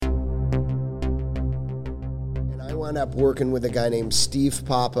I wound up working with a guy named Steve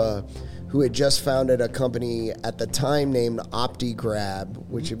Papa, who had just founded a company at the time named OptiGrab,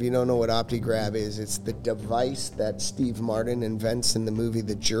 which if you don't know what OptiGrab is, it's the device that Steve Martin invents in the movie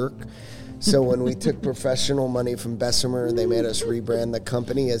The Jerk. So when we took professional money from Bessemer, they made us rebrand the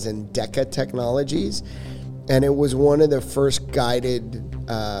company as Endeca Technologies. And it was one of the first guided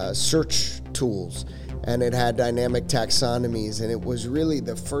search tools. And it had dynamic taxonomies. And it was really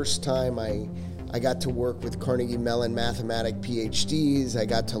the first time I got to work with Carnegie Mellon mathematic PhDs. I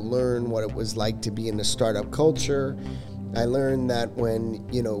got to learn what it was like to be in the startup culture. I learned that when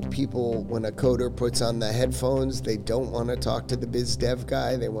a coder puts on the headphones, they don't want to talk to the biz dev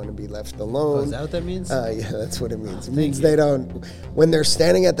guy. They want to be left alone. Oh, is that what that means? Yeah, that's what it means. It means they don't, when they're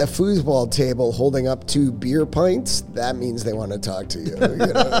standing at the foosball table holding up 2 beer pints, that means they want to talk to you.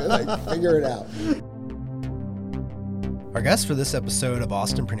 Figure it out. Our guest for this episode of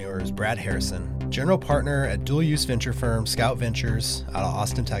Austinpreneur is Brad Harrison, general partner at dual-use venture firm Scout Ventures out of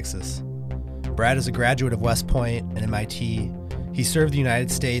Austin, Texas. Brad is a graduate of West Point and MIT. He served the United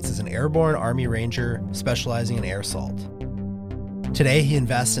States as an airborne Army Ranger specializing in air assault. Today, he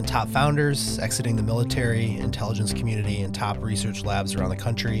invests in top founders, exiting the military, intelligence community, and top research labs around the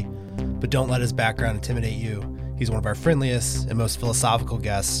country. But don't let his background intimidate you. He's one of our friendliest and most philosophical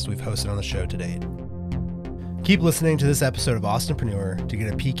guests we've hosted on the show to date. Keep listening to this episode of Austinpreneur to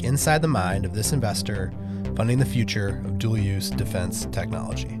get a peek inside the mind of this investor funding the future of dual-use defense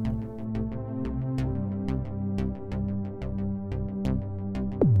technology.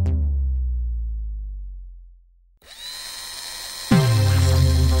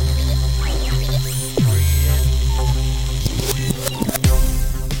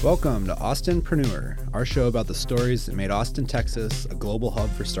 Welcome to Austinpreneur, our show about the stories that made Austin, Texas a global hub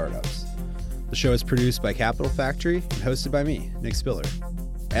for startups. The show is produced by Capital Factory and hosted by me, Nick Spiller.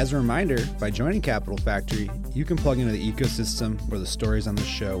 As a reminder, by joining Capital Factory, you can plug into the ecosystem where the stories on this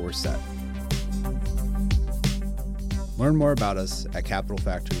show were set. Learn more about us at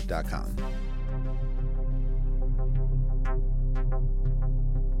capitalfactory.com.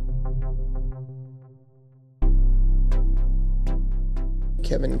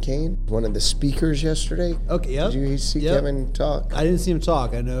 Kevin Kane, one of the speakers yesterday. Okay, yep. Did you see Kevin talk? I didn't see him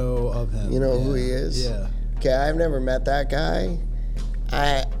talk. I know of him. You know who he is? Yeah. Okay, I've never met that guy.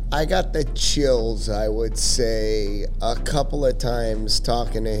 I got the chills, I would say, a couple of times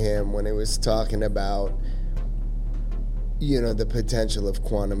talking to him when he was talking about, the potential of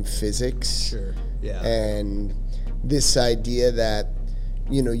quantum physics. Sure, yeah. And this idea that,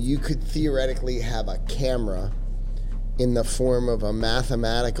 you could theoretically have a camera in the form of a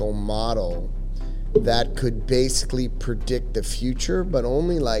mathematical model that could basically predict the future, but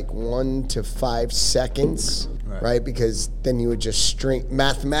only like 1 to 5 seconds, right? Because then you would just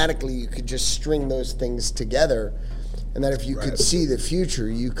mathematically, you could just string those things together. And that if you could see the future,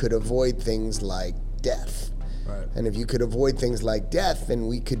 you could avoid things like death. Right. And if you could avoid things like death, then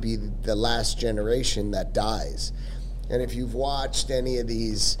we could be the last generation that dies. And if you've watched any of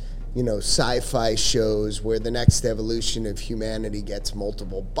these sci-fi shows where the next evolution of humanity gets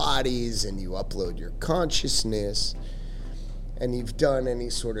multiple bodies and you upload your consciousness, and you've done any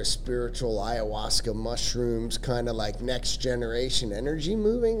sort of spiritual ayahuasca mushrooms, kind of like next generation energy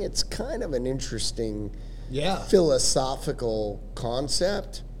moving, it's kind of an interesting philosophical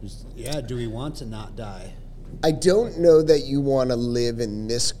concept. Yeah, do we want to not die? I don't know that you want to live in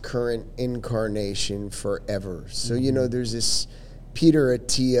this current incarnation forever. So, there's this Peter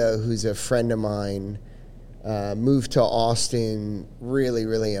Attia, who's a friend of mine, moved to Austin, really,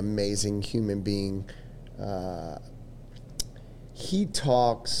 really amazing human being. He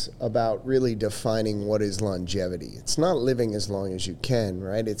talks about really defining what is longevity. It's not living as long as you can,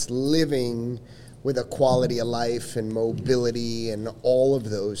 right? It's living with a quality of life and mobility and all of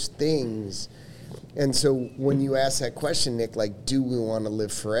those things. And so when you ask that question, Nick, like, do we want to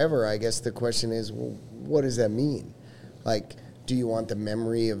live forever? I guess the question is, well, what does that mean? Like, do you want the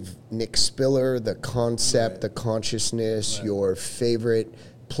memory of Nick Spiller, the concept, the consciousness, your favorite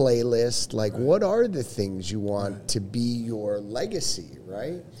playlist? Like, what are the things you want to be your legacy,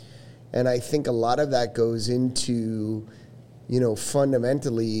 right? And I think a lot of that goes into,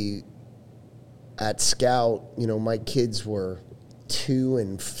 fundamentally at Scout, my kids were 2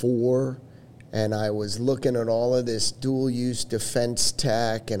 and 4, and I was looking at all of this dual-use defense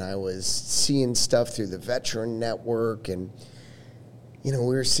tech, and I was seeing stuff through the veteran network, and we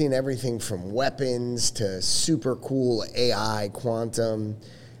were seeing everything from weapons to super cool AI, quantum,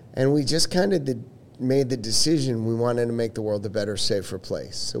 and we just kind of made the decision we wanted to make the world a better, safer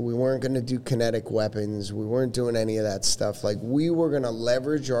place. So we weren't going to do kinetic weapons. We weren't doing any of that stuff. Like, we were going to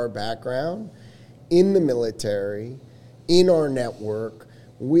leverage our background in the military, in our network,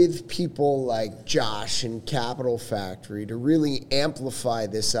 with people like Josh and Capital Factory to really amplify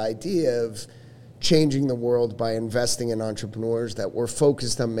this idea of changing the world by investing in entrepreneurs that were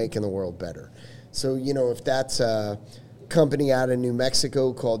focused on making the world better. So, if that's a company out of New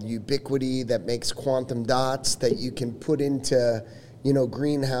Mexico called Ubiquity that makes quantum dots that you can put into,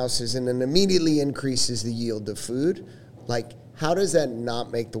 greenhouses and then immediately increases the yield of food, like, how does that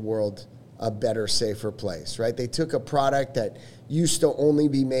not make the world a better, safer place, right? They took a product that used to only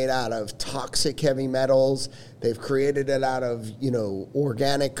be made out of toxic heavy metals. They've created it out of,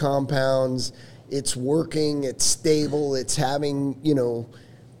 organic compounds. It's working, it's stable, it's having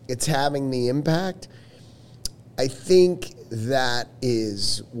the impact. I think that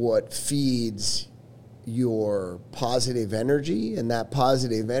is what feeds your positive energy, and that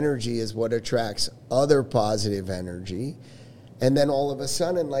positive energy is what attracts other positive energy. And then all of a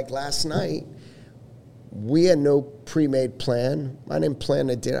sudden, like last night, we had no pre-made plan. I didn't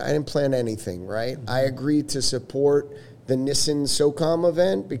plan a dinner. I didn't plan anything, right? I agreed to support the Nissan SOCOM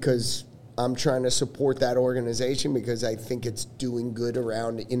event because I'm trying to support that organization because I think it's doing good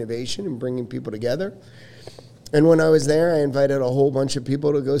around innovation and bringing people together. And when I was there, I invited a whole bunch of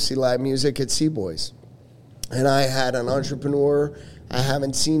people to go see live music at Seaboys. And I had an entrepreneur I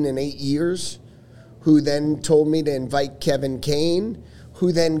haven't seen in 8 years who then told me to invite Kevin Kane,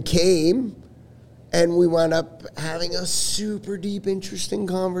 who then came, and we wound up having a super deep, interesting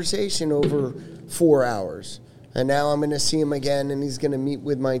conversation over 4 hours. And now I'm going to see him again, and he's going to meet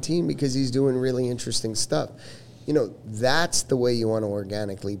with my team because he's doing really interesting stuff. That's the way you want to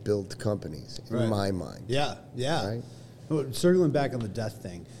organically build companies, in my mind. Yeah. Right? Well, circling back on the death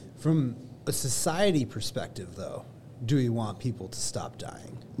thing, from a society perspective, though, do we want people to stop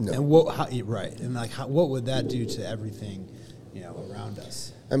dying? No. And what would that do to everything, around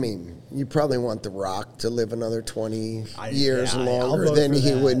us? I mean, you probably want The Rock to live another 20 years I'll longer vote than for he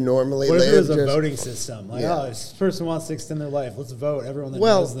that. would normally What live. if it was a voting system? Like, this person wants to extend their life. Let's vote. Everyone that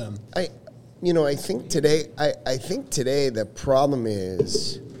knows them. I think today the problem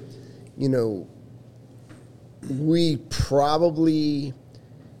is,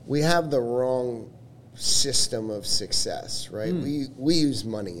 we have the wrong system of success, right? We use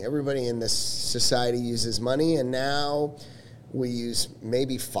money. Everybody in this society uses money, and now we use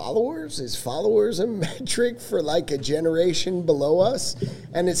maybe followers. Is followers a metric for like a generation below us?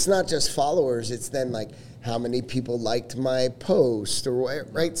 And it's not just followers. It's then like how many people liked my post, or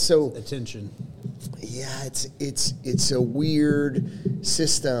right? So attention. Yeah, it's a weird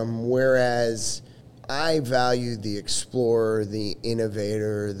system. Whereas I value the explorer, the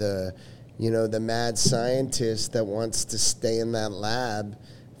innovator, the mad scientist that wants to stay in that lab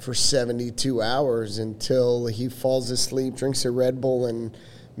for 72 hours until he falls asleep, drinks a Red Bull, and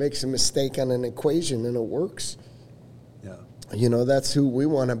makes a mistake on an equation, and it works. Yeah. That's who we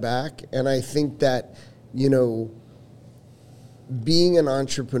want to back. And I think that, being an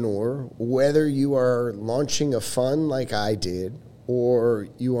entrepreneur, whether you are launching a fund like I did, or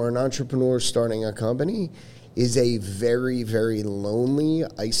you are an entrepreneur starting a company, is a very, very lonely,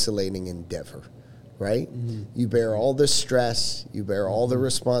 isolating endeavor. Right? Mm-hmm. You bear all the stress, you bear all the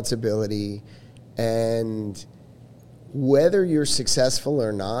responsibility, and whether you're successful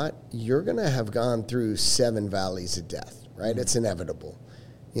or not, you're going to have gone through 7 valleys of death, right? Mm-hmm. It's inevitable.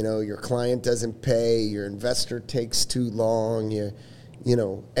 Your client doesn't pay, your investor takes too long,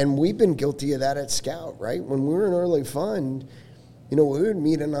 and we've been guilty of that at Scout, right? When we were an early fund, we would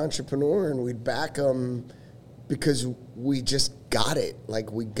meet an entrepreneur and we'd back them because we just got it.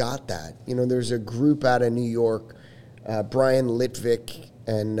 Like, we got that. There's a group out of New York, Brian Litvik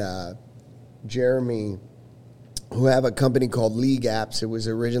and Jeremy, who have a company called League Apps. It was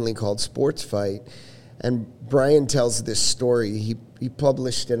originally called Sports Fight. And Brian tells this story. He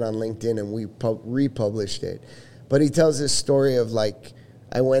published it on LinkedIn, and we republished it. But he tells this story of, like,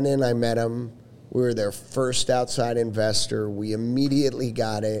 I went in, I met him. We were their first outside investor. We immediately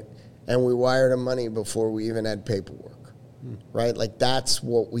got it, and we wired him money before we even had paperwork, right? Like, that's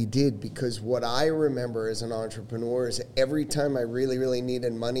what we did, because what I remember as an entrepreneur is every time I really, really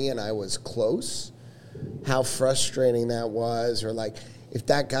needed money and I was close, how frustrating that was. Or, like, if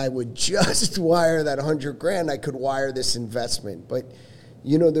that guy would just wire that $100,000, I could wire this investment. But,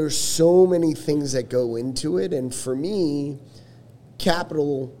 there's so many things that go into it. And for me,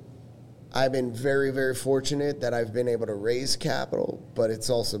 capital, I've been very, very fortunate that I've been able to raise capital, but it's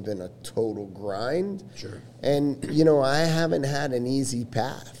also been a total grind. Sure. And, I haven't had an easy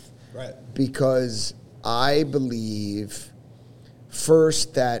path. Right. Because I believe,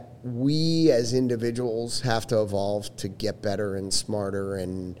 first, that we as individuals have to evolve to get better and smarter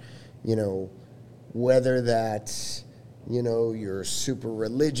and, whether that's, you're super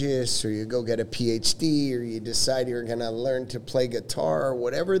religious, or you go get a PhD, or you decide you're going to learn to play guitar,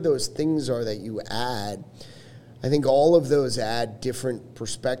 whatever those things are that you add, I think all of those add different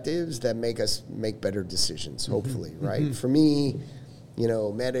perspectives that make us make better decisions, hopefully, right? For me,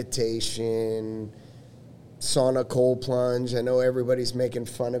 meditation, sauna, cold plunge. I know everybody's making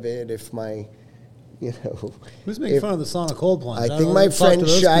fun of it. If my, Who's making fun of the sauna cold plunge? I think my friend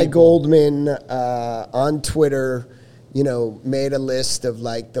Shai Goldman on Twitter, made a list of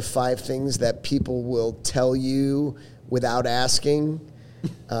like the 5 things that people will tell you without asking.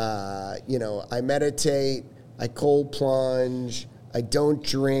 I meditate, I cold plunge, I don't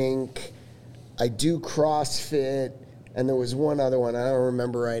drink, I do CrossFit, and there was one other one I don't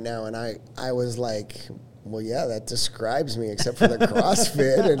remember right now, and I was like, well, yeah, that describes me, except for the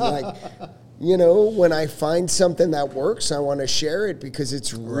CrossFit. And like, when I find something that works, I want to share it because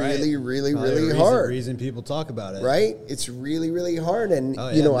it's really, really, really hard. Reason people talk about it, right? It's really, really hard, and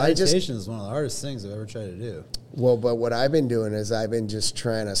meditation is one of the hardest things I've ever tried to do. Well, but what I've been doing is I've been just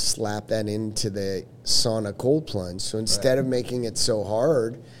trying to slap that into the sauna cold plunge. So instead of making it so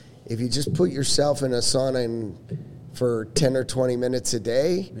hard, if you just put yourself in a sauna for 10 or 20 minutes a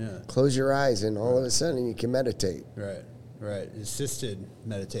day, close your eyes, and all of a sudden you can meditate. Right. Assisted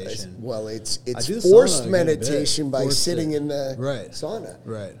meditation. Well, it's forced meditation by sitting in the sauna.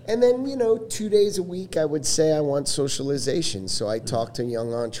 Right. And then, 2 days a week, I would say I want socialization. So I talk to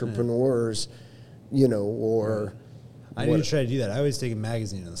young entrepreneurs, or... I need to try to do that. I always take a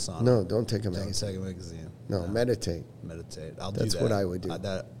magazine in the sauna. No, don't take a magazine. Don't take a magazine. No, meditate. I'll do that. That's what I would do.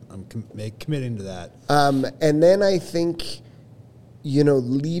 I'm committing to that. And then I think,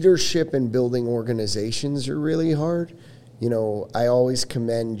 leadership and building organizations are really hard. I always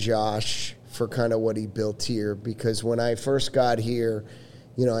commend Josh for kind of what he built here, because when I first got here,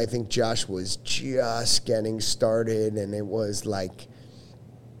 I think Josh was just getting started, and it was like,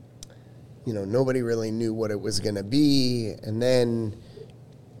 nobody really knew what it was going to be. And then,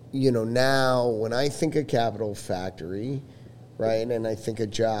 now when I think of Capital Factory, right, and I think of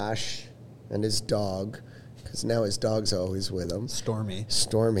Josh and his dog, because now his dog's always with him. Stormy.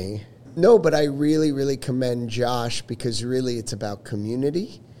 No, but I really, really commend Josh, because really it's about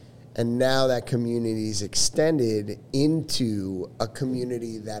community. And now that community is extended into a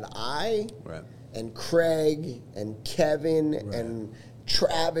community that I and Craig and Kevin and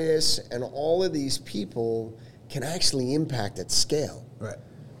Travis and all of these people can actually impact at scale. Right.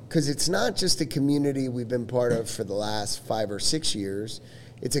 Because it's not just a community we've been part of for the last 5 or 6 years.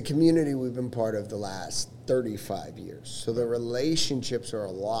 It's a community we've been part of the last 35 years. So the relationships are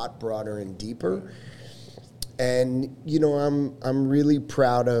a lot broader and deeper. And, I'm really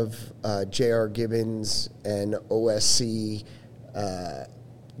proud of J.R. Gibbons and OSC.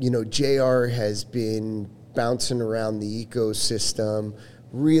 J.R. has been bouncing around the ecosystem,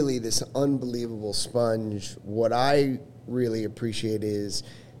 really this unbelievable sponge. What I really appreciate is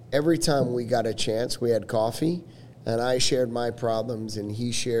every time we got a chance, we had coffee, and I shared my problems, and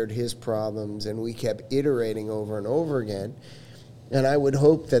he shared his problems, and we kept iterating over and over again. And I would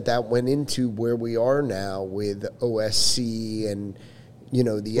hope that went into where we are now with OSC and,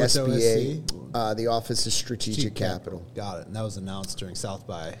 the What's SBA, OSC? The Office of Strategic Capital. Got it. And that was announced during South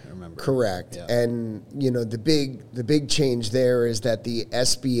by, I remember. Correct. Yeah. And, the big change there is that the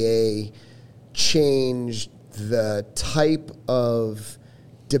SBA changed the type of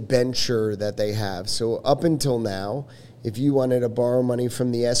debenture that they have. So up until now, if you wanted to borrow money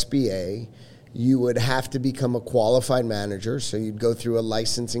from the SBA, you would have to become a qualified manager. So you'd go through a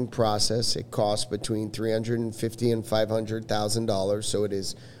licensing process. It costs between $350,000 and $500,000. So it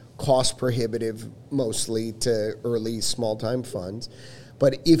is cost prohibitive mostly to early small time funds.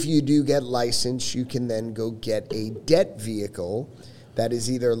 But if you do get licensed, you can then go get a debt vehicle that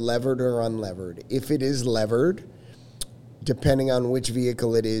is either levered or unlevered. If it is levered, depending on which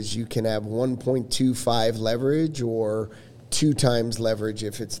vehicle it is, you can have 1.25 leverage or 2 times leverage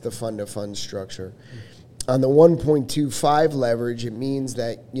if it's the fund-to-fund structure. On the 1.25 leverage, it means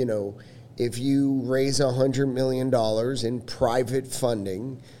that, if you raise $100 million in private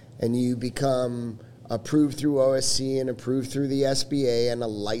funding and you become approved through OSC and approved through the SBA and a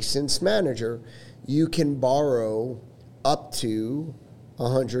licensed manager, you can borrow up to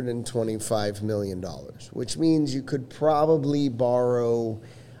 $125 million, which means you could probably borrow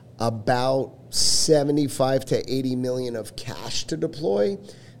about 75 to 80 million of cash to deploy.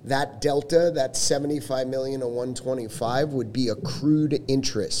 That delta, that 75 million to 125 would be accrued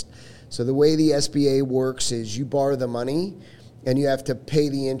interest. So the way the SBA works is you borrow the money and you have to pay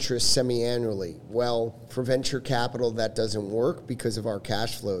the interest semi-annually. Well, for venture capital, that doesn't work because of our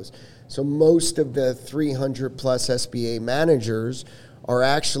cash flows. So most of the 300 plus SBA managers are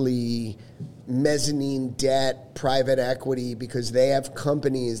actually mezzanine debt, private equity, because they have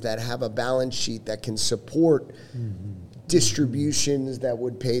companies that have a balance sheet that can support distributions that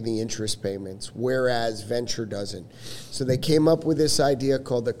would pay the interest payments, whereas venture doesn't. So they came up with this idea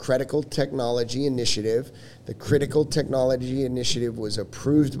called the Critical Technology Initiative. The Critical Technology Initiative was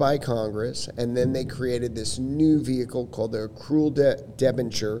approved by Congress, and then they created this new vehicle called the accrual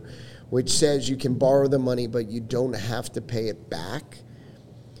debenture, which says you can borrow the money, but you don't have to pay it back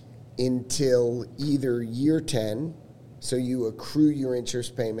until either year 10, so you accrue your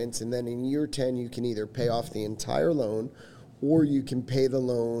interest payments, and then in year 10 you can either pay off the entire loan or you can pay the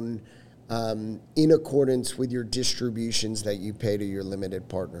loan in accordance with your distributions that you pay to your limited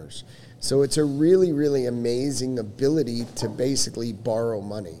partners. So it's a really, really amazing ability to basically borrow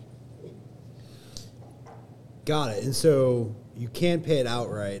money. Got it. And so you can pay it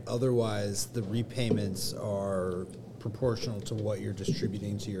outright, otherwise the repayments are proportional to what you're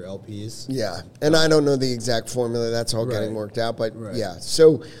distributing to your LPs. Yeah, and I don't know the exact formula. That's all getting worked out. But Right. yeah,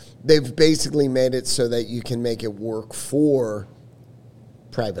 so they've basically made it so that you can make it work for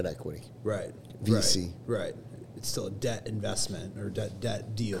private equity. Right. VC. Right. It's still a debt investment or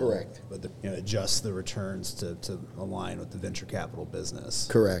debt deal. Correct. But adjust the returns to align with the venture capital business.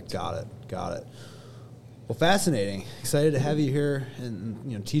 Correct. Got it. Well, fascinating. Excited to have you here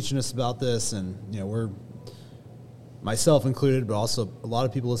and teaching us about this. And we're, myself included, but also a lot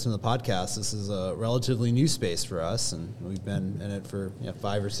of people listening to the podcast. This is a relatively new space for us, and we've been in it for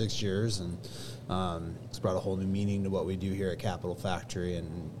 5 or 6 years, and it's brought a whole new meaning to what we do here at Capital Factory.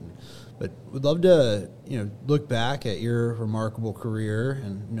 But we'd love to look back at your remarkable career,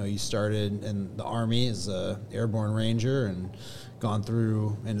 and you started in the Army as a airborne ranger and gone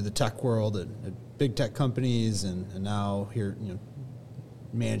through into the tech world at big tech companies, and now here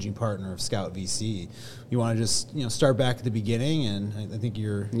managing partner of Scout VC. You want to just start back at the beginning, and I think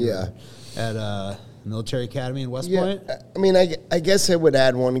you're at military academy in West Point. I mean, I guess I would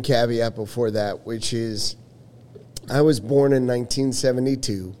add one caveat before that, which is I was born in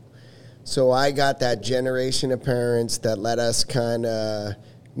 1972, so I got that generation of parents that let us kind of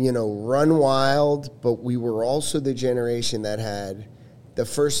run wild, but we were also the generation that had the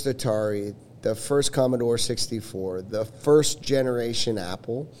first Atari, the first Commodore 64, the first generation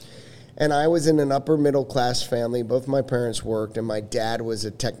Apple. And I was in an upper middle class family. Both my parents worked, and my dad was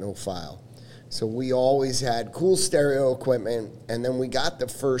a technophile. So we always had cool stereo equipment, and then we got the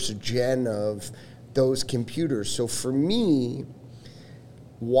first gen of those computers. So for me,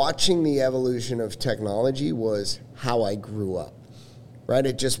 watching the evolution of technology was how I grew up, right?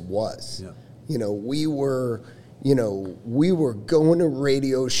 It just was. Yeah. We were going to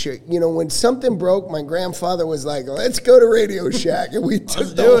Radio Shack. When something broke, my grandfather was like, let's go to Radio Shack. And we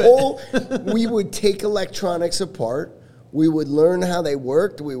took we would take electronics apart. We would learn how they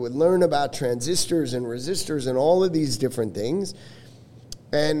worked. We would learn about transistors and resistors and all of these different things.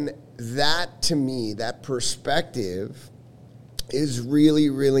 And that, to me, that perspective is really,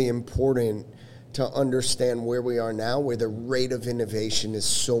 really important to understand where we are now, where the rate of innovation is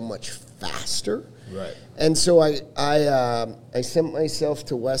so much faster. Right. And so I sent myself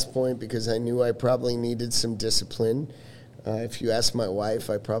to West Point because I knew I probably needed some discipline. If you ask my wife,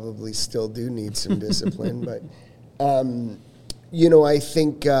 I probably still do need some discipline. But, I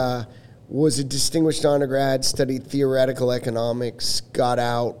think was a distinguished undergrad, studied theoretical economics, got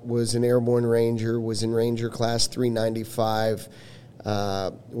out, was an airborne ranger, was in Ranger Class 395,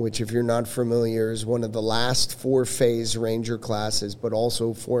 which, if you're not familiar, is one of the last 4-phase Ranger classes, but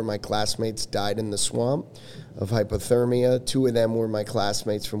also 4 of my classmates died in the swamp of hypothermia. 2 of them were my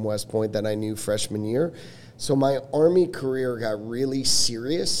classmates from West Point that I knew freshman year. So my Army career got really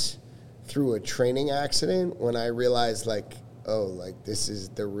serious through a training accident when I realized, this is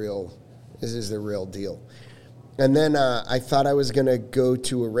the real deal. And then I thought I was going to go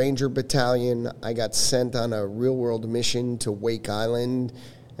to a Ranger battalion. I got sent on a real-world mission to Wake Island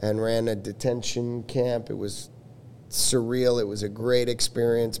and ran a detention camp. It was surreal. It was a great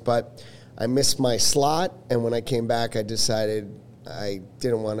experience, but I missed my slot, and when I came back, I decided I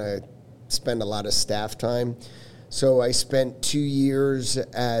didn't want to spend a lot of staff time. So I spent 2 years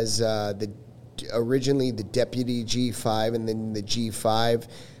as originally the deputy G5 and then the G5.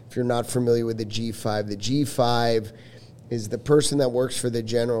 If you're not familiar with the G5 is the person that works for the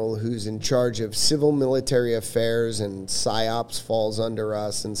general who's in charge of civil military affairs, and PSYOPs falls under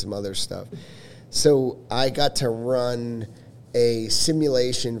us and some other stuff. So I got to run a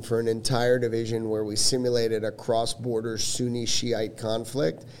simulation for an entire division where we simulated a cross-border Sunni Shiite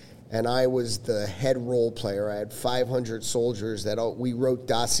conflict, and I was the head role player. I had 500 soldiers we wrote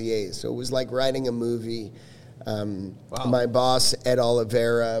dossiers, so it was like writing a movie. Wow. My boss, Ed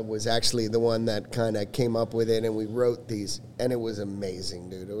Oliveira, was actually the one that kind of came up with it, and we wrote these, and it was amazing,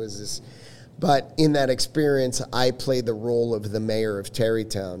 dude. It was this. But in that experience, I played the role of the mayor of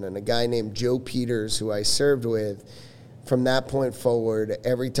Terrytown, and a guy named Joe Peters, who I served with, from that point forward,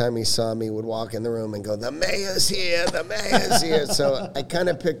 every time he saw me, would walk in the room and go, "The mayor's here, the mayor's here." So I kind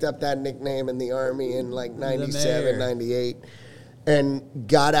of picked up that nickname in the Army in like 97, 98, and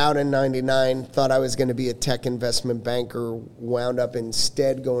got out in 99, thought I was going to be a tech investment banker, wound up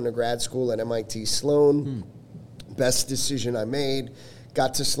instead going to grad school at MIT Sloan. Best decision I made.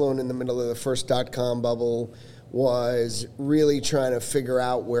 Got to Sloan in the middle of the first dot-com bubble, was really trying to figure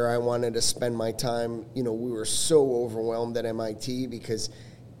out where I wanted to spend my time. You know, we were so overwhelmed at MIT because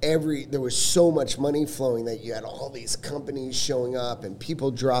there was so much money flowing that you had all these companies showing up and people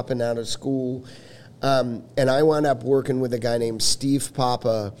dropping out of school. And I wound up working with a guy named Steve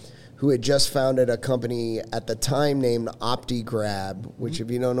Papa, who had just founded a company at the time named OptiGrab, which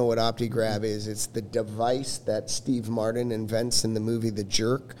if you don't know what OptiGrab is, it's the device that Steve Martin invents in the movie The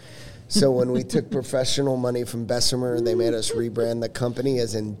Jerk. So when we took professional money from Bessemer, they made us rebrand the company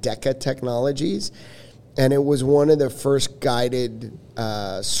as Endeca Technologies. And it was one of the first guided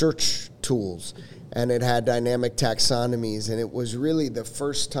search tools. And it had dynamic taxonomies. And it was really the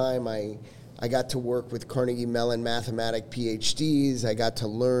first time I got to work with Carnegie Mellon mathematic PhDs. I got to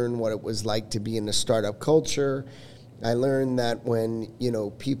learn what it was like to be in a startup culture. I learned that when a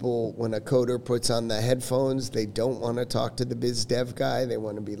coder puts on the headphones, they don't want to talk to the biz dev guy. They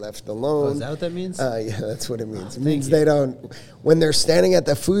want to be left alone. Oh, is that what that means? Yeah, that's what it means. It means they don't, when they're standing at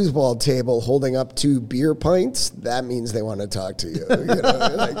the foosball table holding up 2 beer pints, that means they want to talk to you.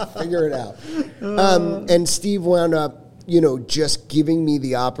 Like, figure it out. And Steve wound up, just giving me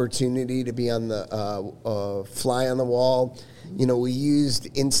the opportunity to be on the fly on the wall. We used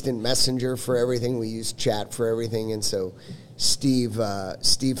instant messenger for everything. We used chat for everything. And so Steve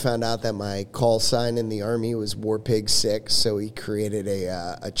found out that my call sign in the Army was Warpig6. So he created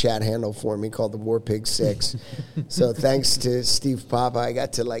a chat handle for me called the Warpig6. So thanks to Steve Papa, I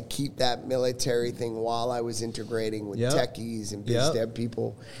got to keep that military thing while I was integrating with techies and biz dev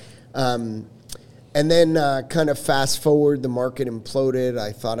people. And then kind of fast forward, the market imploded.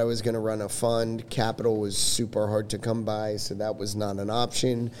 I thought I was going to run a fund. Capital was super hard to come by, so that was not an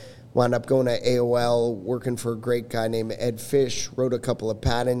option. Wound up going to AOL, working for a great guy named Ed Fish, wrote a couple of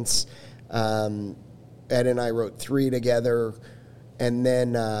patents. Ed and I wrote 3 together, and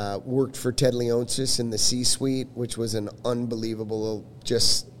then worked for Ted Leonsis in the C-suite, which was an unbelievable,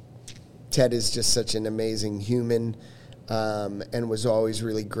 Ted is just such an amazing human. And was always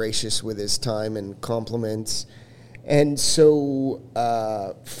really gracious with his time and compliments. And so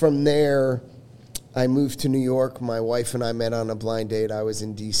from there, I moved to New York. My wife and I met on a blind date. I was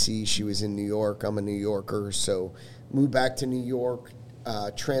in D.C., she was in New York. I'm a New Yorker, so moved back to New York,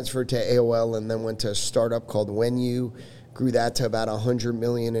 transferred to AOL, and then went to a startup called When You. Grew that to about $100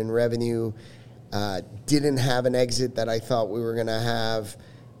 million in revenue. Didn't have an exit that I thought we were going to have.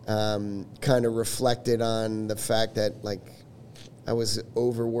 Kind of reflected on the fact that I was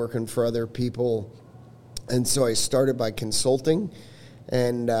overworking for other people, and so I started by consulting,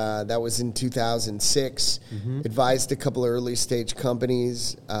 and that was in 2006. Advised a couple of early stage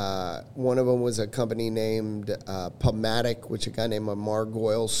companies. One of them was a company named Pubmatic, which a guy named Amar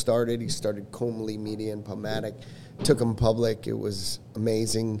Goyle started. He started Comely Media and Pubmatic, took them public. It was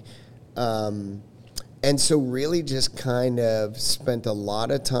amazing. And so really just kind of spent a lot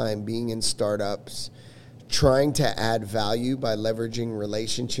of time being in startups, trying to add value by leveraging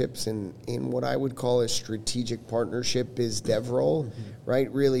relationships in what I would call a strategic partnership biz dev role,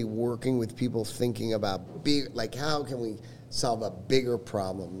 right? Really working with people thinking about how can we solve a bigger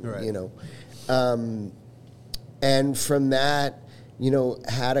problem, right. And from that,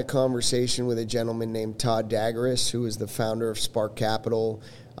 had a conversation with a gentleman named Todd Dagaris, who was the founder of Spark Capital.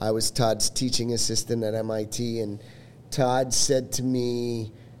 I was Todd's teaching assistant at MIT, and Todd said to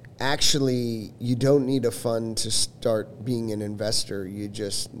me, actually, you don't need a fund to start being an investor. You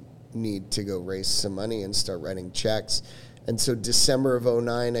just need to go raise some money and start writing checks. And so December of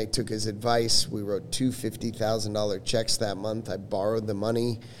 2009, I took his advice. We wrote 2 $50,000 checks that month. I borrowed the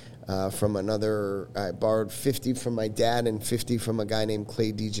money from I borrowed 50 from my dad and 50 from a guy named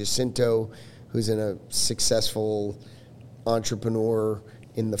Clay DiGiacinto, who's a successful entrepreneur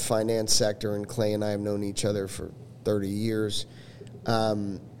in the finance sector, and Clay and I have known each other for 30 years.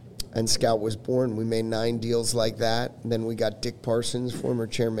 and Scout was born. We made 9 deals like that. And then we got Dick Parsons, former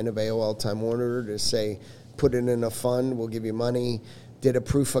chairman of AOL Time Warner, to say, put it in a fund, we'll give you money. Did a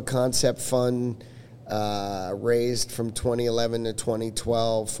proof of concept fund, raised from 2011 to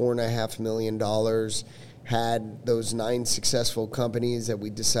 2012, $4.5 million. Had those 9 successful companies that we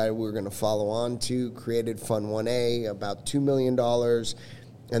decided we were going to follow on to, created Fund 1A, about $2 million.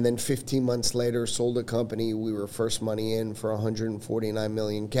 And then 15 months later, sold a company. We were first money in for $149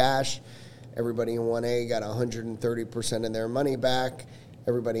 million cash. Everybody in 1A got 130% of their money back.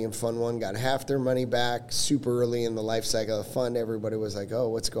 Everybody in Fund 1 got half their money back. Super early in the life cycle of the fund, everybody was like, oh,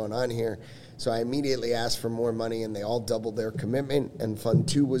 what's going on here? So I immediately asked for more money, and they all doubled their commitment. And Fund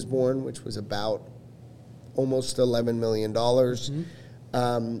 2 was born, which was about almost $11 million.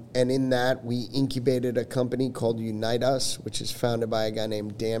 And in that, we incubated a company called Unite Us, which is founded by a guy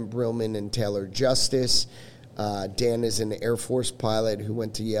named Dan Brillman and Taylor Justice. Dan is an Air Force pilot who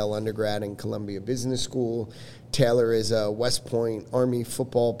went to Yale undergrad and Columbia Business School. Taylor is a West Point Army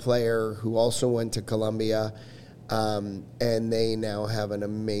football player who also went to Columbia. And they now have an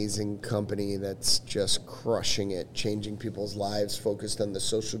amazing company that's just crushing it, changing people's lives, focused on the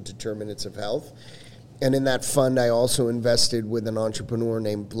social determinants of health. And in that fund, I also invested with an entrepreneur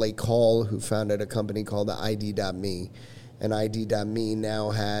named Blake Hall, who founded a company called ID.me. And ID.me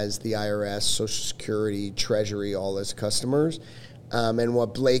now has the IRS, Social Security, Treasury, all as customers. And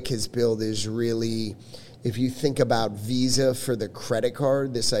what Blake has built is really, if you think about Visa for the credit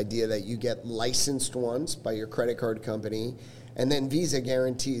card, this idea that you get licensed once by your credit card company, and then Visa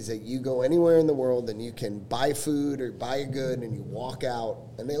guarantees that you go anywhere in the world and you can buy food or buy a good and you walk out,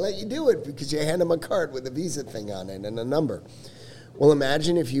 and they let you do it because you hand them a card with a Visa thing on it and a number. Well,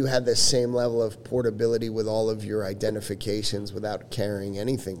 imagine if you had the same level of portability with all of your identifications without carrying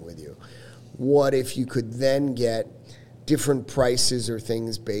anything with you. What if you could then get different prices or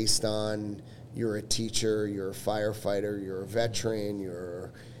things based on you're a teacher, you're a firefighter, you're a veteran,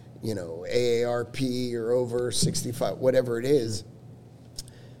 you're AARP, you're over 65, whatever it is,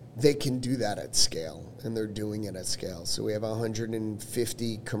 they can do that at scale, and they're doing it at scale. So we have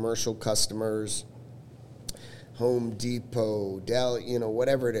 150 commercial customers, Home Depot, Dell,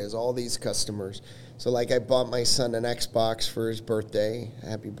 whatever it is, all these customers. So like I bought my son an Xbox for his birthday.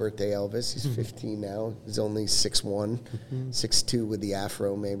 Happy birthday, Elvis. He's 15 now. He's only 6'1", 6'2" with the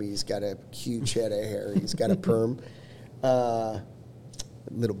afro maybe. He's got a huge head of hair. He's got a perm.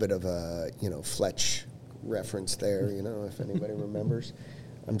 Little bit of a, Fletch reference there, if anybody remembers.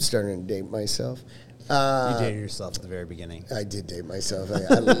 I'm starting to date myself. You dated yourself at the very beginning. I did date myself.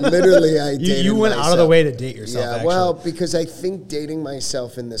 I literally dated You went myself. out of the way to date yourself, Yeah, actually. well, because I think dating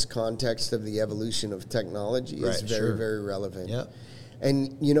myself in this context of the evolution of technology is very, very relevant. Yep.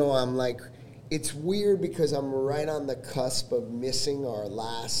 And, I'm like, it's weird because I'm right on the cusp of missing our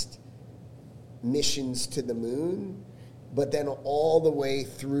last missions to the moon. But then all the way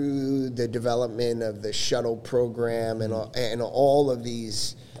through the development of the shuttle program and all of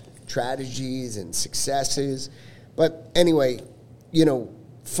these strategies and successes. But anyway,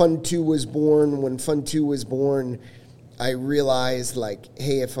 Fund 2 was born. When Fund 2 was born, I realized,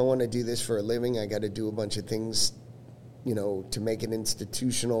 hey, if I want to do this for a living, I got to do a bunch of things, to make it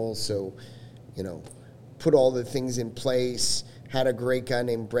institutional. So, put all the things in place. Had a great guy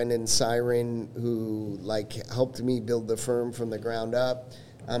named Brendan Siren who helped me build the firm from the ground up.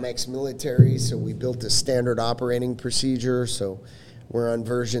 I'm ex-military, so we built a standard operating procedure. So we're on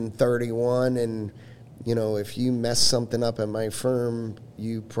version 31, and if you mess something up at my firm,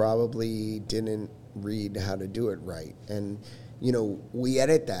 you probably didn't read how to do it right. And we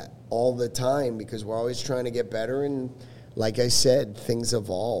edit that all the time because we're always trying to get better, and like I said, things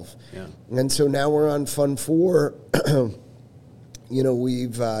evolve. Yeah. And so now we're on Fund 4.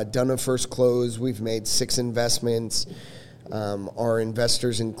 We've done a first close. We've made 6 investments. Our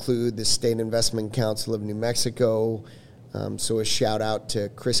investors include the State Investment Council of New Mexico. So a shout out to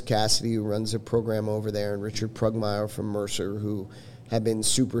Chris Cassidy, who runs the program over there, and Richard Prugmeyer from Mercer, who have been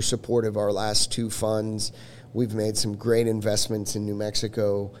super supportive our last 2 funds. We've made some great investments in New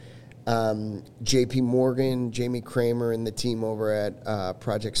Mexico. JP Morgan, Jamie Kramer, and the team over at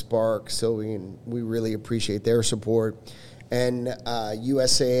Project Spark. So we really appreciate their support. And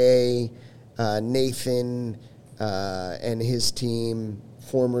USAA, Nathan and his team,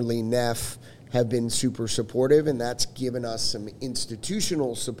 formerly NEF, have been super supportive, and that's given us some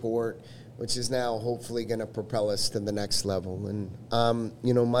institutional support, which is now hopefully going to propel us to the next level. And,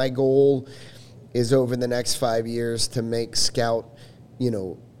 my goal is over the next 5 years to make Scout,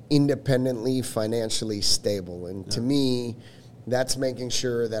 independently financially stable. And to me, that's making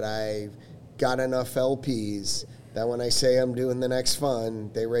sure that I've got enough LPs that when I say I'm doing the next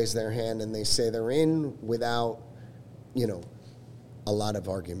fund, they raise their hand and they say they're in without, a lot of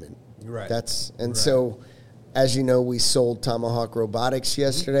argument. Right. So, as you know, we sold Tomahawk Robotics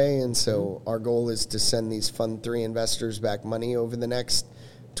yesterday, and so our goal is to send these Fund 3 investors back money over the next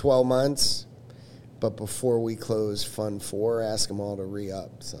 12 months. But before we close Fund 4, ask them all to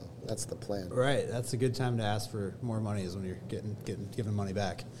re-up. So that's the plan. Right. That's a good time to ask for more money is when you're giving money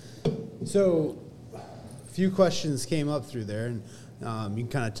back. So a few questions came up through there, and you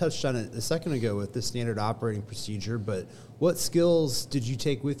kind of touched on it a second ago with the standard operating procedure, but what skills did you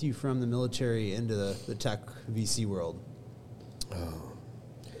take with you from the military into the tech VC world?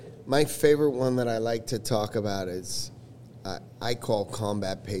 My favorite one that I like to talk about is I call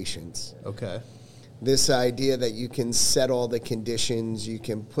combat patience. Okay. This idea that you can set all the conditions, you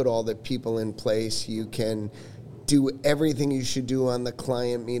can put all the people in place, you can do everything you should do on the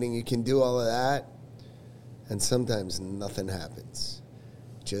client meeting, you can do all of that, and sometimes nothing happens.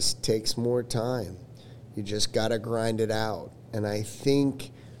 It just takes more time. You just got to grind it out. And I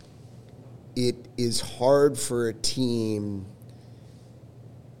think it is hard for a team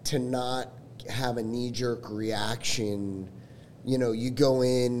to not have a knee-jerk reaction. You go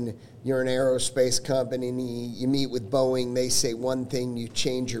in, you're an aerospace company, you meet with Boeing, they say one thing, you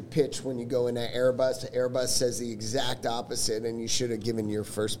change your pitch when you go into Airbus. Airbus says the exact opposite, and you should have given your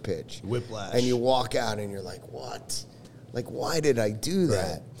first pitch. Whiplash. And you walk out, and you're like, what? Like, why did I do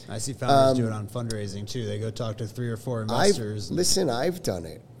that? Right. I see founders do it on fundraising, too. They go talk to 3 or 4 investors. I've done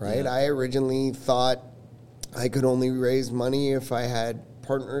it, right? Yeah. I originally thought I could only raise money if I had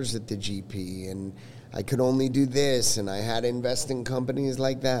partners at the GP, and I could only do this, and I had to invest in companies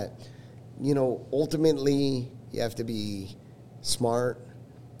like that. Ultimately, you have to be smart.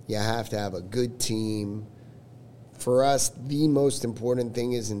 You have to have a good team. For us, the most important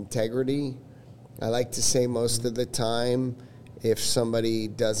thing is integrity. I like to say most of the time, if somebody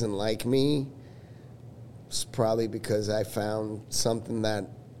doesn't like me, it's probably because I found something that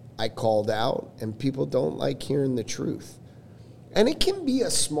I called out, and people don't like hearing the truth. And it can be a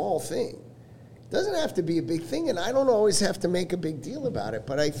small thing. It doesn't have to be a big thing, and I don't always have to make a big deal about it,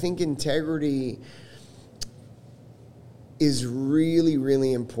 but I think integrity is really,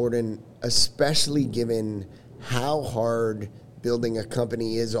 really important, especially given how hard building a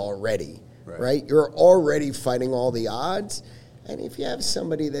company is already. Right? You're already fighting all the odds. And if you have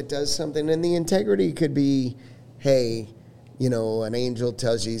somebody that does something, and the integrity could be, hey, an angel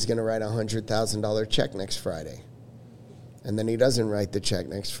tells you he's going to write a $100,000 check next Friday. And then he doesn't write the check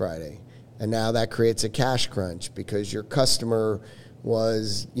next Friday. And now that creates a cash crunch because your customer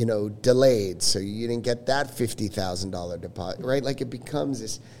was, delayed. So you didn't get that $50,000 deposit, right? Like it becomes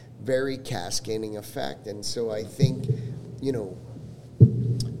this very cascading effect. And so I think,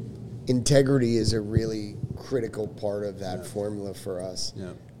 integrity is a really critical part of that formula for us.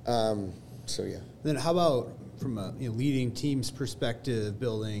 Yeah. Then how about from a leading team's perspective,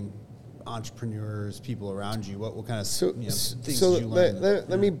 building entrepreneurs, people around you? What kind of things did you learn?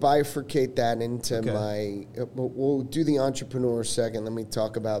 Let me bifurcate that into my. We'll do the entrepreneur second. Let me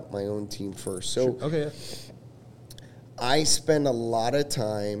talk about my own team first. So, I spend a lot of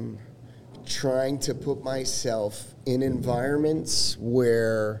time trying to put myself in environments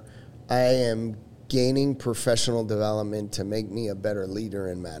where I am gaining professional development to make me a better leader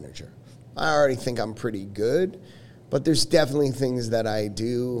and manager. I already think I'm pretty good, but there's definitely things that I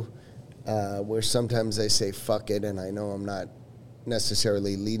do where sometimes I say, fuck it, and I know I'm not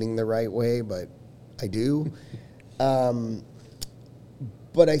necessarily leading the right way, but I do. But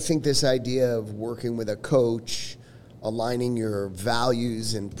I think this idea of working with a coach, aligning your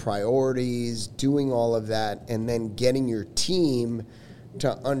values and priorities, doing all of that, and then getting your team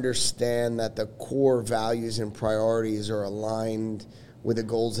to understand that the core values and priorities are aligned with the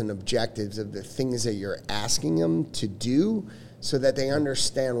goals and objectives of the things that you're asking them to do so that they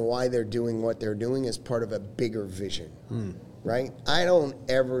understand why they're doing what they're doing as part of a bigger vision, right? I don't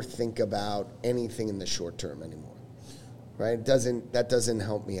ever think about anything in the short term anymore, right? That doesn't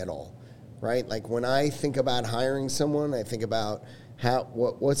help me at all, right? Like when I think about hiring someone, I think about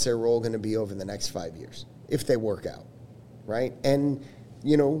what's their role going to be over the next 5 years if they work out, right? And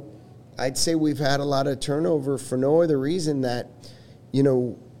I'd say we've had a lot of turnover for no other reason that,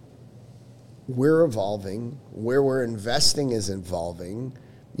 we're evolving, where we're investing is evolving,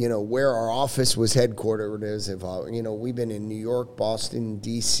 where our office was headquartered is evolving. We've been in New York, Boston,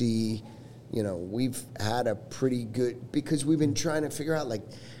 D.C., we've had a pretty good, because we've been trying to figure out, like,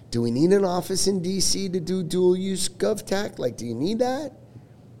 do we need an office in D.C. to do dual-use GovTech? Like, do you need that?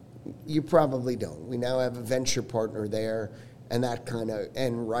 You probably don't. We now have a venture partner there. and that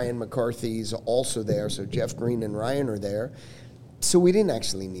and Ryan McCarthy's also there, so Jeff Green and Ryan are there. So we didn't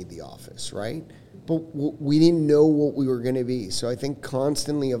actually need the office, right? But we didn't know what we were going to be. So I think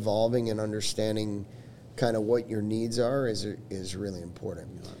constantly evolving and understanding kind of what your needs are is really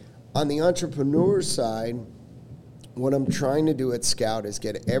important. On the entrepreneur side, what I'm trying to do at Scout is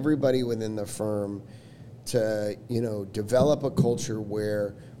get everybody within the firm to, develop a culture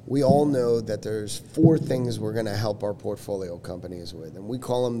where we all know that there's 4 things we're going to help our portfolio companies with, and we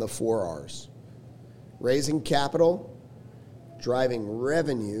call them the 4 R's. Raising capital, driving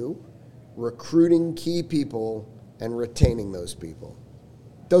revenue, recruiting key people, and retaining those people.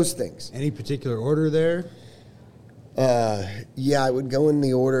 Those things. Any particular order there? Yeah, I would go in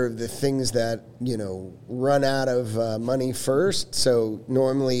the order of the things that, run out of money first. So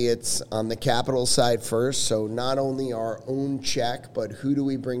normally it's on the capital side first. So not only our own check, but who do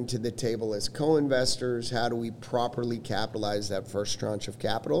we bring to the table as co-investors? How do we properly capitalize that first tranche of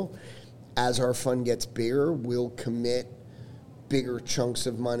capital? As our fund gets bigger, we'll commit bigger chunks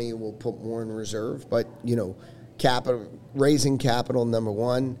of money. We'll put more in reserve. But, raising capital, number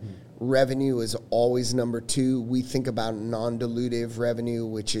 1. Revenue is always number 2. We think about non-dilutive revenue,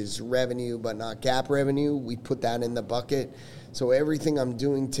 which is revenue but not GAAP revenue. We put that in the bucket. So everything I'm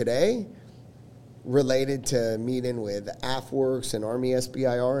doing today related to meeting with AFWorks and Army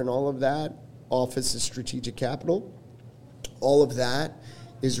SBIR and all of that, Office of Strategic Capital, all of that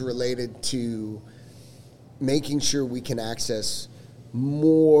is related to making sure we can access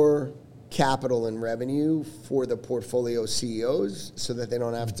more capital and revenue for the portfolio CEOs so that they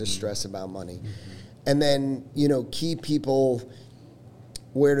don't have to stress about money. And then, key people,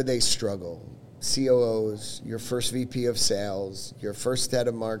 where do they struggle? COOs, your first VP of sales, your first head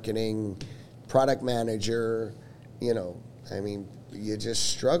of marketing, product manager, you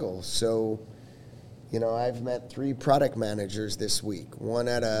just struggle. So, I've met 3 product managers this week, one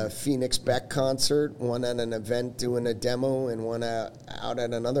at a Phoenix Beck concert, one at an event doing a demo, and one out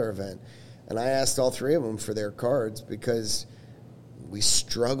at another event. And I asked all 3 of them for their cards because we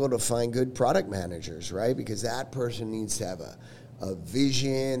struggle to find good product managers, right? Because that person needs to have a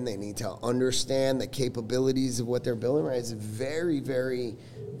vision. They need to understand the capabilities of what they're building, right? It's very, very,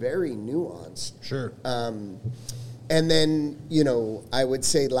 very nuanced. Sure. And then, I would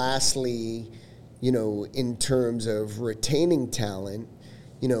say lastly, in terms of retaining talent,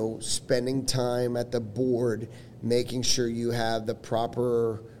 spending time at the board, making sure you have the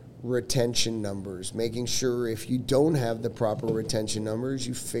proper retention numbers, making sure if you don't have the proper retention numbers,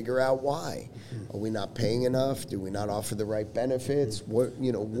 you figure out why. Are we not paying enough? Do we not offer the right benefits? What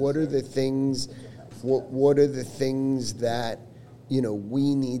are the things? What are the things that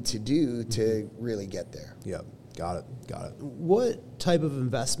we need to do to really get there? Yep. Got it. What type of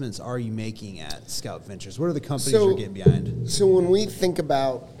investments are you making at Scout Ventures? What are the companies you're getting behind? So when we think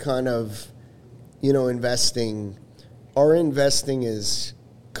about kind of, investing, our investing is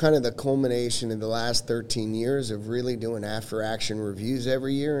kind of the culmination of the last 13 years of really doing after-action reviews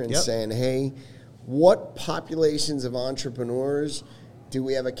every year and saying, hey, what populations of entrepreneurs do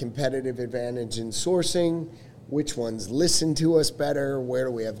we have a competitive advantage in sourcing? Which ones listen to us better? Where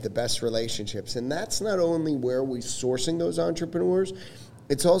do we have the best relationships? And that's not only where we're sourcing those entrepreneurs,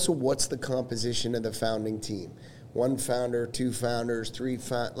 it's also what's the composition of the founding team. 1 founder, 2 founders, 3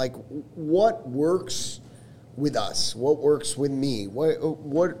 founders. Like, what works with us? What works with me? What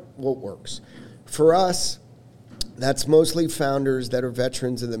works? For us, that's mostly founders that are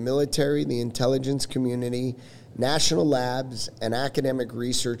veterans of the military, the intelligence community, national labs, and academic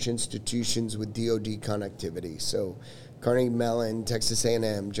research institutions with DoD connectivity. So Carnegie Mellon, Texas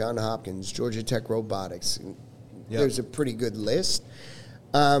A&M, Johns Hopkins, Georgia Tech Robotics. There's a pretty good list.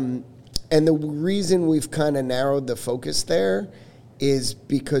 And the reason we've kind of narrowed the focus there is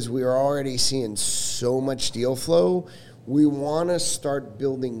because we are already seeing so much deal flow. We want to start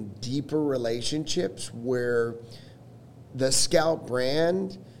building deeper relationships where the Scout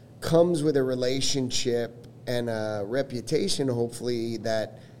brand comes with a relationship and a reputation, hopefully,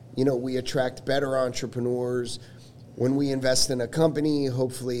 that, we attract better entrepreneurs. When we invest in a company,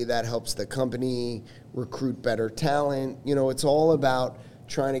 hopefully that helps the company recruit better talent. It's all about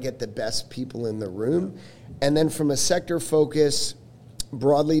trying to get the best people in the room. And then from a sector focus,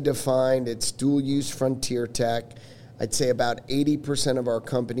 broadly defined, it's dual-use frontier tech. I'd say about 80% of our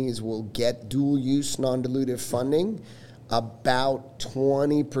companies will get dual-use non-dilutive funding. About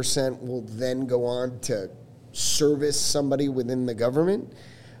 20% will then go on to service somebody within the government.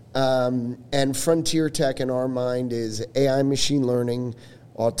 And frontier tech in our mind is AI machine learning,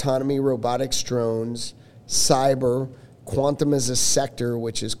 autonomy, robotics, drones, cyber, quantum as a sector,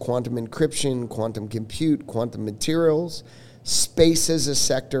 which is quantum encryption, quantum compute, quantum materials, space as a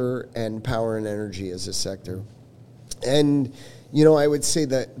sector and power and energy as a sector. And, you know, I would say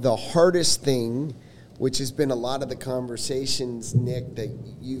that the hardest thing, which has been a lot of the conversations, Nick, that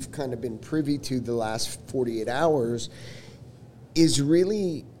you've kind of been privy to the last 48 hours, is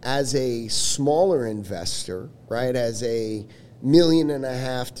really as a smaller investor, right, as a $1.5 million to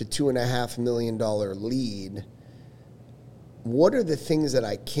 $2.5 million lead, what are the things that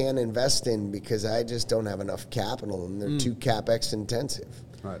I can invest in because I just don't have enough capital and they're too CapEx intensive,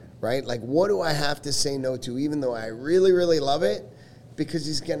 right? Like, what do I have to say no to, even though I really, really love it? Because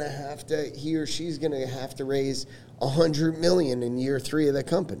he or she's gonna have to raise $100 million in year 3 of the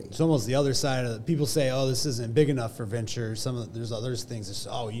company. It's almost the other side of it. People say, "Oh, this isn't big enough for venture." There's other things.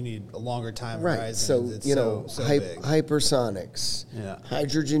 You need a longer time horizon. So it's you know, so big. hypersonics,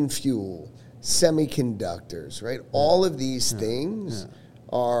 hydrogen fuel, semiconductors, right? All of these things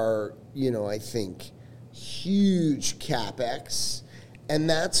are, you know, I think huge CapEx. And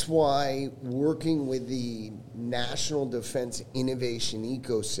that's why working with the National Defense Innovation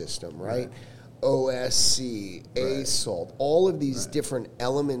Ecosystem, right? OSC, ASALT, all of these different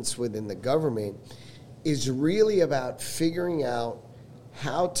elements within the government is really about figuring out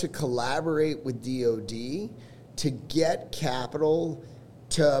how to collaborate with DoD to get capital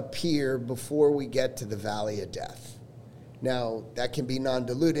to appear before we get to the valley of death. Now, that can be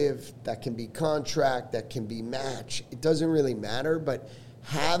non-dilutive, that can be contract, that can be match. It doesn't really matter, but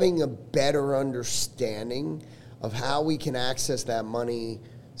having a better understanding of how we can access that money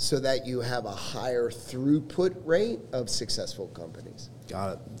so that you have a higher throughput rate of successful companies.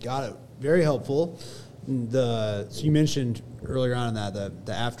 Got it. Very helpful. So you mentioned earlier on in that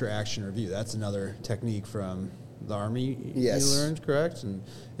the after action review. That's another technique from the Army. Yes. You learned, correct? And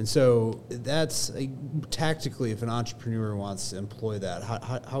so that's tactically, if an entrepreneur wants to employ that,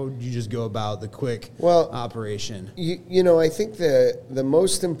 how would you just go about the quick operation? You know, I think the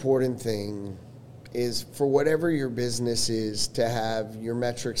most important thing is for whatever your business is to have your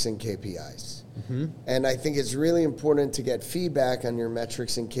metrics and KPIs. Mm-hmm. And I think it's really important to get feedback on your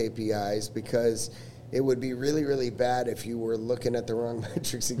metrics and KPIs because it would be really, really bad if you were looking at the wrong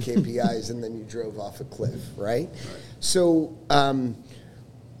metrics and KPIs and then you drove off a cliff, right? So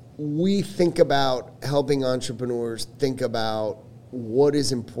we think about helping entrepreneurs think about what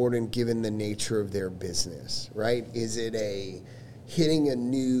is important given the nature of their business, right? Is it hitting a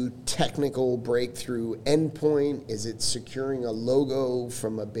new technical breakthrough endpoint? Is it securing a logo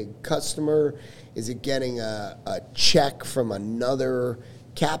from a big customer? Is it getting a check from another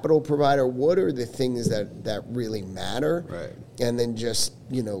capital provider? What are the things that really matter? Right. And then just,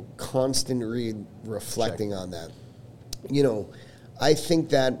 you know, constantly reflecting on that. You know, I think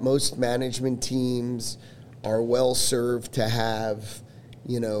that most management teams are well served to have,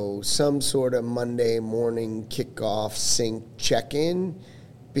 you know, some sort of Monday morning kickoff sync check-in,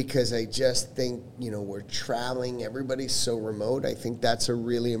 because I just think, you know, we're traveling, everybody's so remote. I think that's a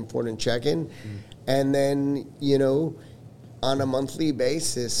really important check-in. And then, you know, on a monthly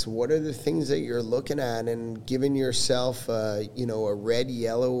basis, what are the things that you're looking at and giving yourself, you know, a red,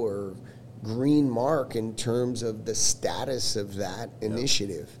 yellow, or green mark in terms of the status of that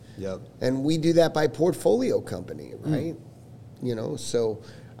initiative. Yep. And we do that by portfolio company, right? You know, so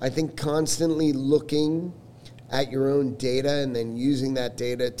I think constantly looking at your own data and then using that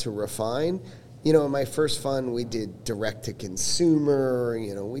data to refine. You know, in my first fund, we did direct to consumer,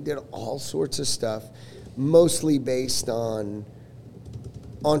 you know, we did all sorts of stuff, mostly based on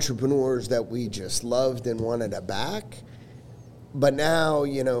entrepreneurs that we just loved and wanted to back. But now,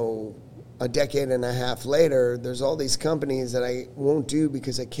 you know, a decade and a half later, there's all these companies that I won't do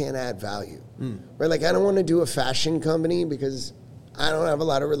because I can't add value. Right? Like, I don't want to do a fashion company because I don't have a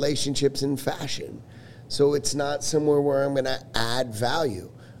lot of relationships in fashion. So it's not somewhere where I'm going to add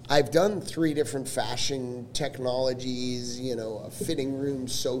value. I've done 3 different fashion technologies, you know, a fitting room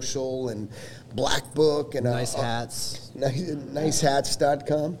social and Black Book and nice hats.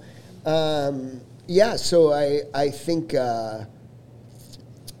 Nicehats.com. Yeah, so I think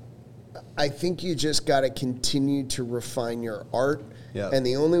you just got to continue to refine your art. Yep. And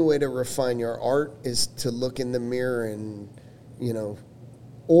the only way to refine your art is to look in the mirror and, you know,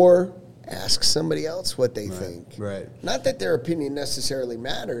 or ask somebody else what they think. Right. Not that their opinion necessarily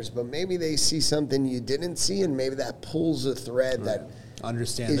matters, but maybe they see something you didn't see, and maybe that pulls a thread that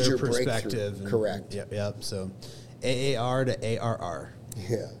understand is their your perspective. breakthrough. Correct. Yep. So AAR to ARR.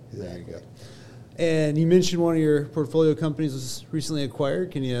 Yeah, exactly. There you go. And you mentioned one of your portfolio companies was recently acquired.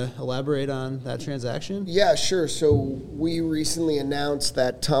 Can you elaborate on that transaction? Yeah, sure. So we recently announced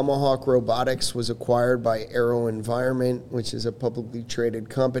that Tomahawk Robotics was acquired by Aero Environment, which is a publicly traded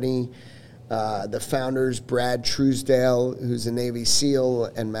company. The founders, Brad Truesdale, who's a Navy SEAL,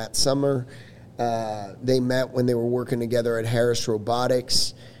 and Matt Summer, they met when they were working together at Harris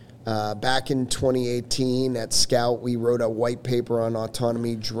Robotics. Back in 2018 at Scout, we wrote a white paper on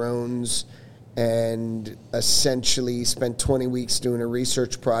autonomy drones and essentially spent 20 weeks doing a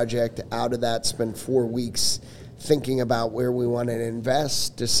research project. Out of that, spent 4 weeks thinking about where we wanted to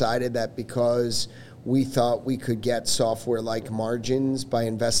invest, decided that because we thought we could get software-like margins by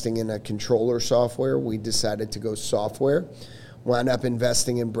investing in a controller software, we decided to go software. Wound up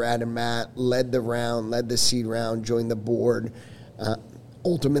investing in Brad and Matt, led the seed round, joined the board,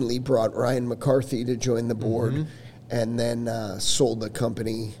 ultimately brought Ryan McCarthy to join the board, and then sold the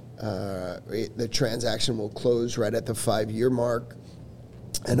company. The transaction will close right at the 5-year mark,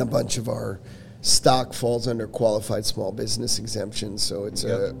 and a bunch of our stock falls under qualified small business exemption, so it's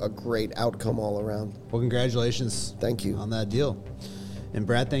a great outcome all around. Well, congratulations. Thank you. On that deal. And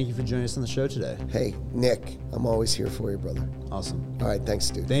Brad, thank you for joining us on the show today. Hey, Nick, I'm always here for you, brother. Awesome. All right,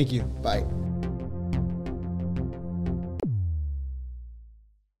 thanks, dude. Thank you. Bye.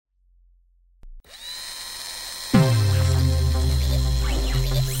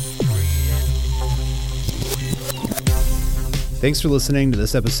 Thanks for listening to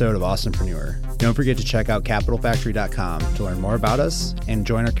this episode of Austinpreneur. Don't forget to check out capitalfactory.com to learn more about us and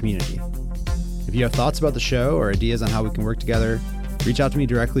join our community. If you have thoughts about the show or ideas on how we can work together, reach out to me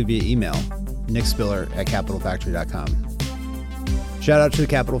directly via email, nickspiller@capitalfactory.com. Shout out to the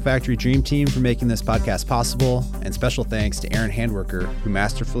Capital Factory Dream Team for making this podcast possible, and special thanks to Aaron Handworker, who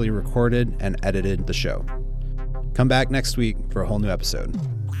masterfully recorded and edited the show. Come back next week for a whole new episode.